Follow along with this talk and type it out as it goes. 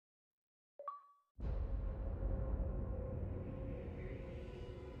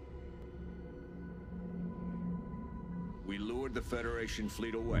lured the Federation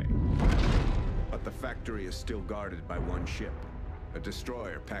fleet away. But the factory is still guarded by one ship, a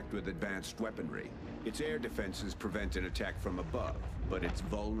destroyer packed with advanced weaponry. Its air defenses prevent an attack from above, but it's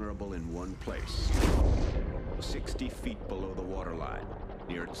vulnerable in one place. 60 feet below the waterline,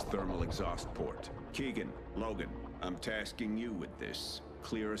 near its thermal exhaust port. Keegan, Logan, I'm tasking you with this.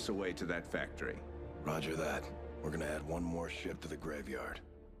 Clear us away to that factory. Roger that. We're gonna add one more ship to the graveyard.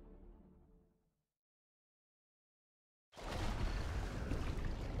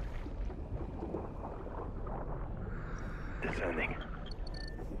 Descending.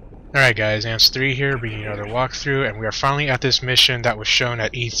 Alright guys, Ants3 here, bringing you another walkthrough, and we are finally at this mission that was shown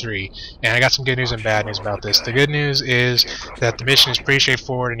at E3. And I got some good news and bad news about this. The good news is that the mission is pretty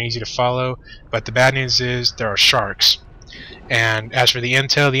straightforward and easy to follow, but the bad news is there are sharks. And as for the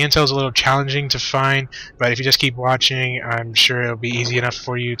intel is a little challenging to find, but if you just keep watching, I'm sure it'll be easy enough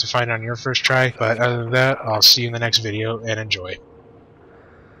for you to find it on your first try. But other than that, I'll see you in the next video, and enjoy.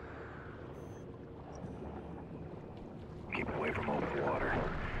 Keep away from open water.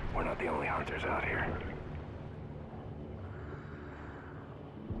 We're not the only hunters out here.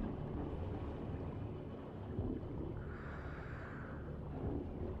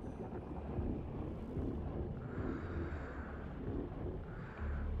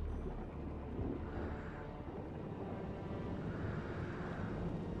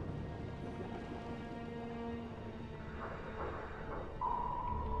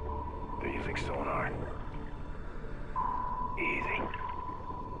 They're using sonar. Easy.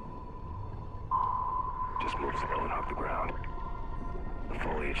 Just move slow and hug the ground. The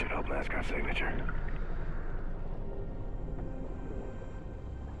foliage should help mask our signature.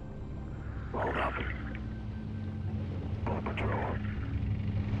 Hold up. Boat patrol.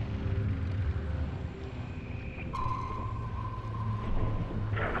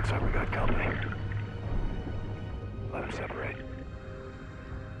 Looks like we got company. Let them separate.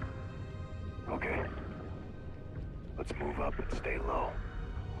 Okay. Let's move up and stay low.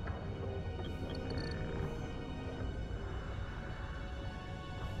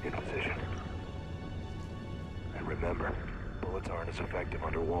 In position. And remember, bullets aren't as effective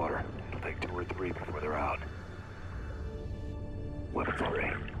underwater. It'll take 2 or 3 before they're out. Weapons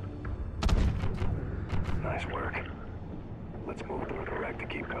free. Nice work. Let's move through the wreck to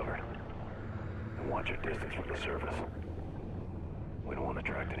keep cover. And watch your distance from the surface. We don't want to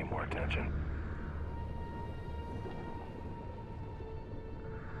attract any more attention.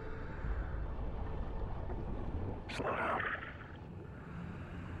 Slow down.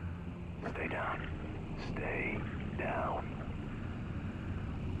 Stay down. Stay down.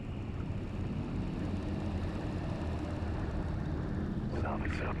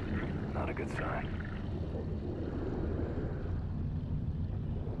 Salvage up. Not a good sign.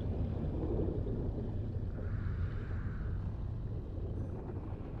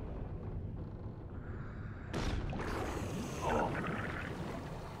 Hold.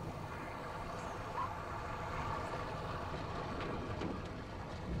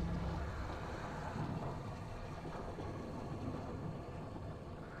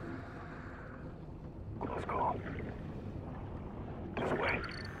 Close call. This way.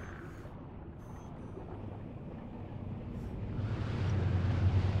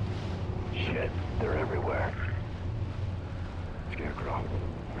 Shit, they're everywhere. Scarecrow,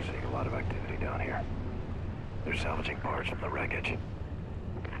 we're seeing a lot of activity down here. They're salvaging parts from the wreckage.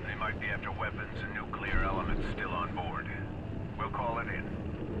 They might be after weapons and nuclear elements still on board. We'll call it in.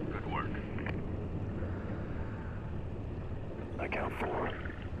 Good work. I count 4.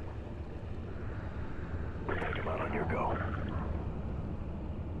 We'll take them out on your go.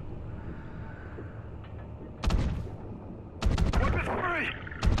 Weapons free!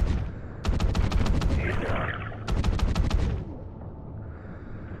 He's down.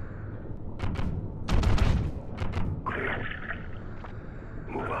 Clear.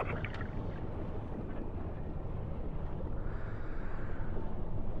 Move up.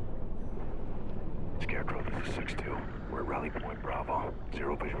 Scarecrow, this is 6-2. We're at Rally Point Bravo.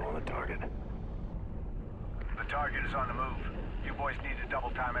 0 visual on the target. The target is on the move. You boys need to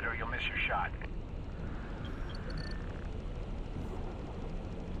double time it or you'll miss your shot.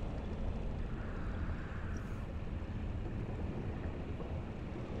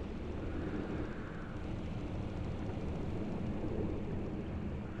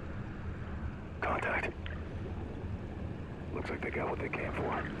 Contact. Looks like they got what they came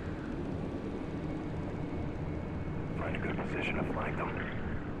for. Find a good position to flank them.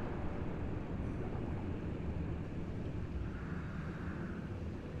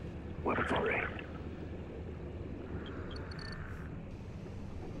 Weapons free.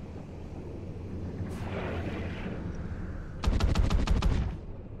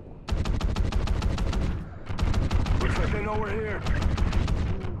 here.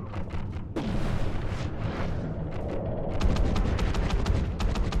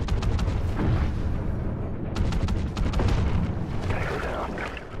 Tango down.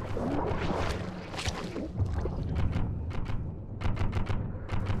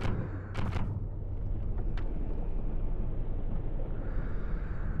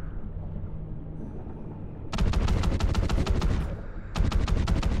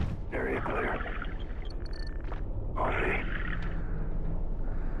 Area clear. On me.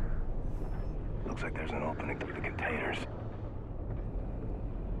 Looks like there's an opening through the containers.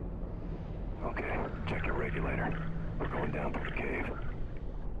 Okay, check your regulator. We're going down through the cave.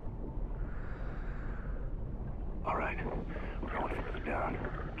 Alright, we're going further down.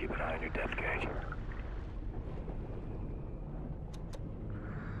 Keep an eye on your depth gauge.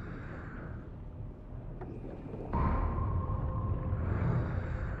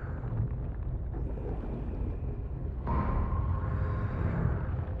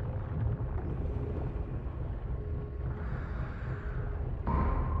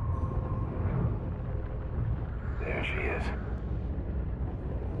 There she is.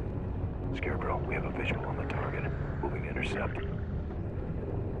 Scarecrow, we have a visual on the target. Moving to intercept.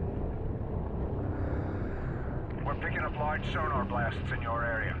 We're picking up large sonar blasts in your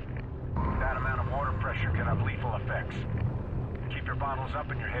area. That amount of water pressure can have lethal effects. Keep your bottles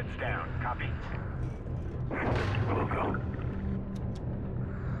up and your heads down. Copy? We'll go.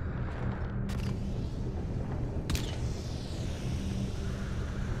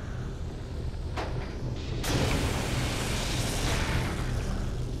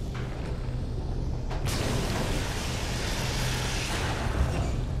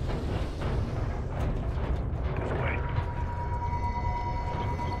 This way.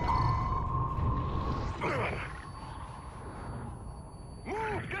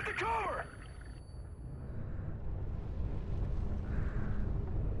 Move! Get the cover!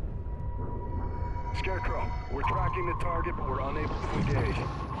 Scarecrow, we're tracking the target, but we're unable to engage.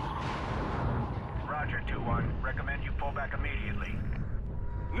 Roger, 2-1. Recommend you pull back immediately.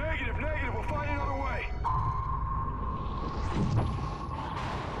 Negative, negative. We'll find another way.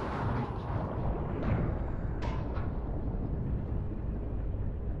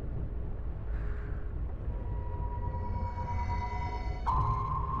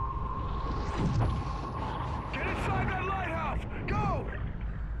 Get inside that lighthouse! Go!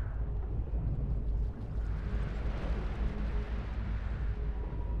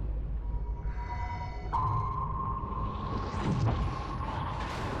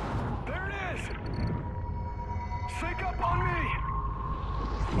 There it is! Sync up on me!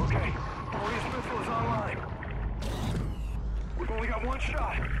 Okay, Orius missile is online. We've only got one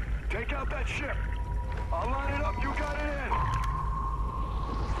shot. Take out that ship. I'll line it up, you got it in.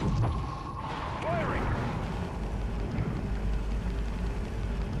 Firing!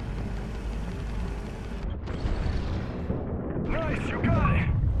 Nice, you got it!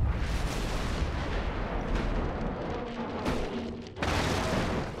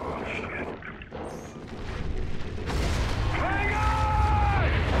 Oh, shit. Hang on!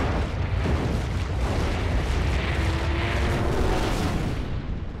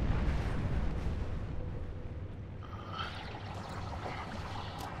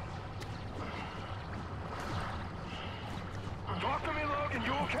 Talk to me, Logan,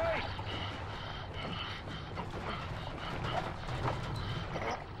 you okay?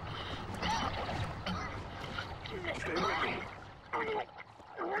 Stay with me.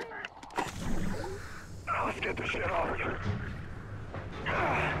 Now let's get the shit off of you.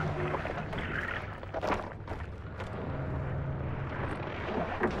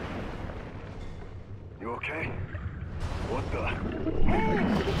 You okay? What the?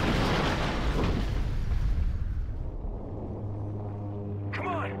 Move! Come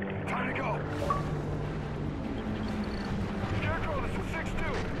on! Time to go! Scarecrow, this is 6-2.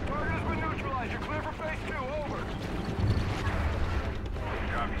 Target has been neutralized. You're clear for phase 2. Over.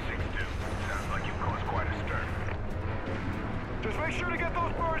 Copy, 6-2. Sounds like you've caused quite a stir. Just make sure to get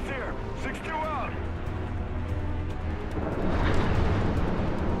those birds here. 6-2 out.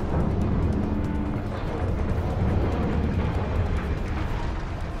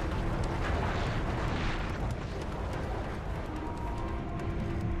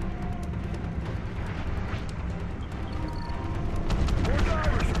 More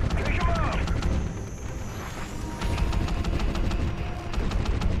divers. Take him out.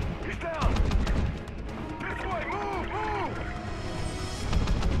 He's down. This way. Move, move.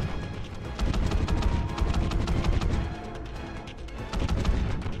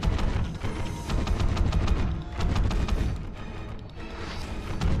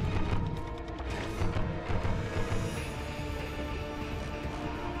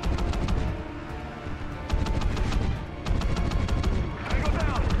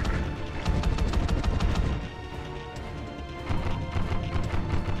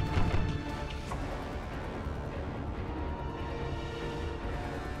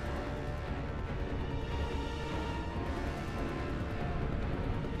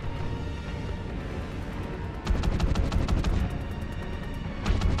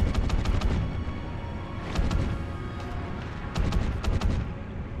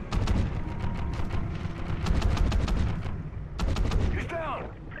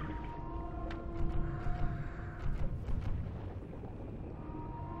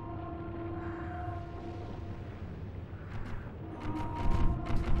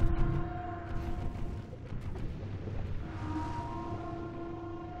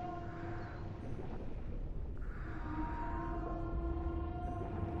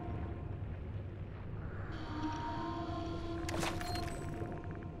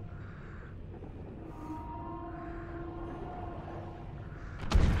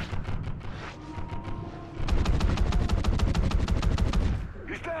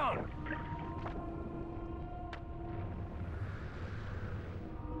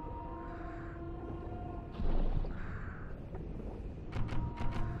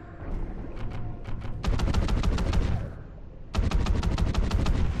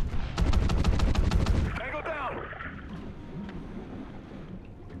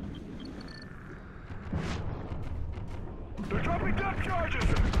 Dropping depth charges!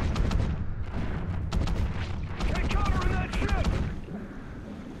 Take cover in that ship!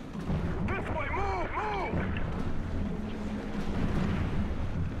 This way, move, move!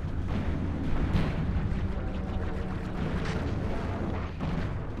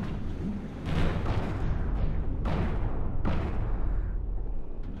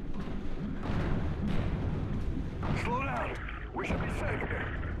 Slow down. We should be safe here.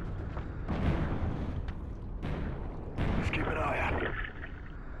 Just keep an eye out.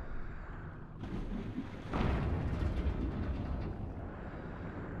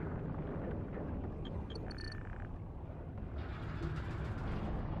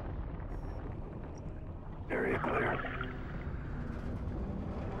 Area clear.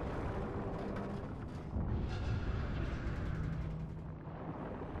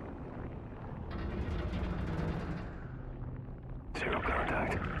 Zero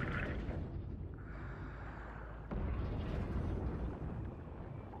contact.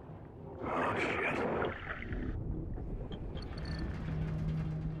 Oh, shit.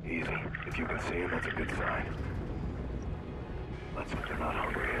 Easy. If you can see him, that's a good sign. Let's hope they're not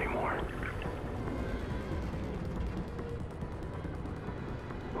hungry anymore.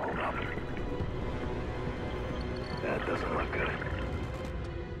 Hold up. That doesn't look good.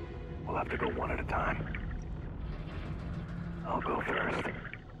 We'll have to go one at a time. I'll go first.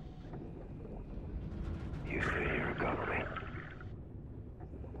 You stay here and cover me.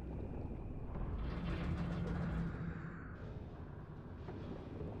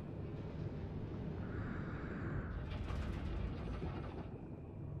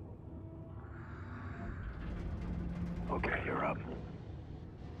 Okay, you're up.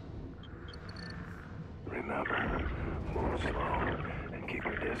 Remember, move slow and keep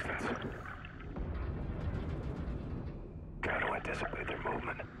your distance. Try to anticipate their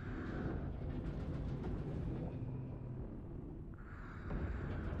movement.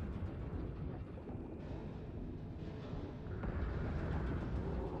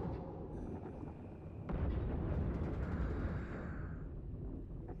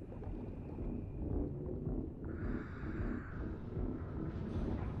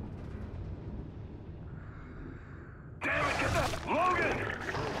 Damn it, get that! Logan!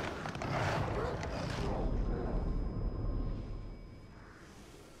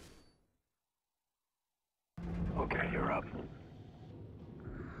 Okay, you're up.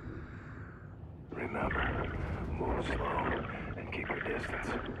 Remember, move slow and keep your distance.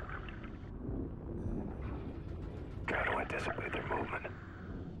 Try to anticipate their movement.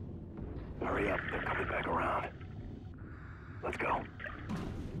 Hurry up, they're coming back around. Let's go.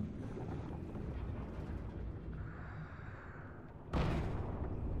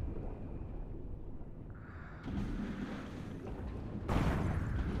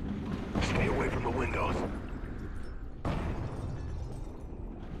 Stay away from the windows.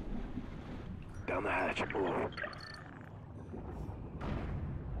 Down the hatch, move.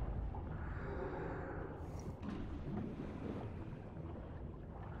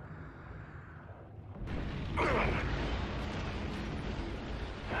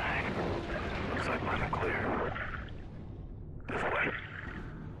 Looks like we're in the clear. This way.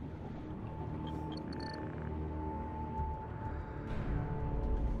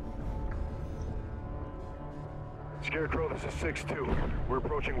 Scarecrow, this is 6-2. We're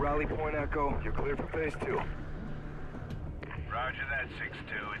approaching Rally Point Echo. You're clear for phase 2. Roger that,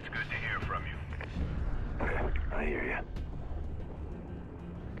 6-2. It's good to hear from you. I hear you.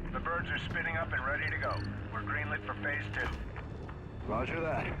 The birds are spinning up and ready to go. We're greenlit for phase 2. Roger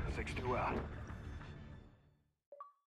that. 6-2 out.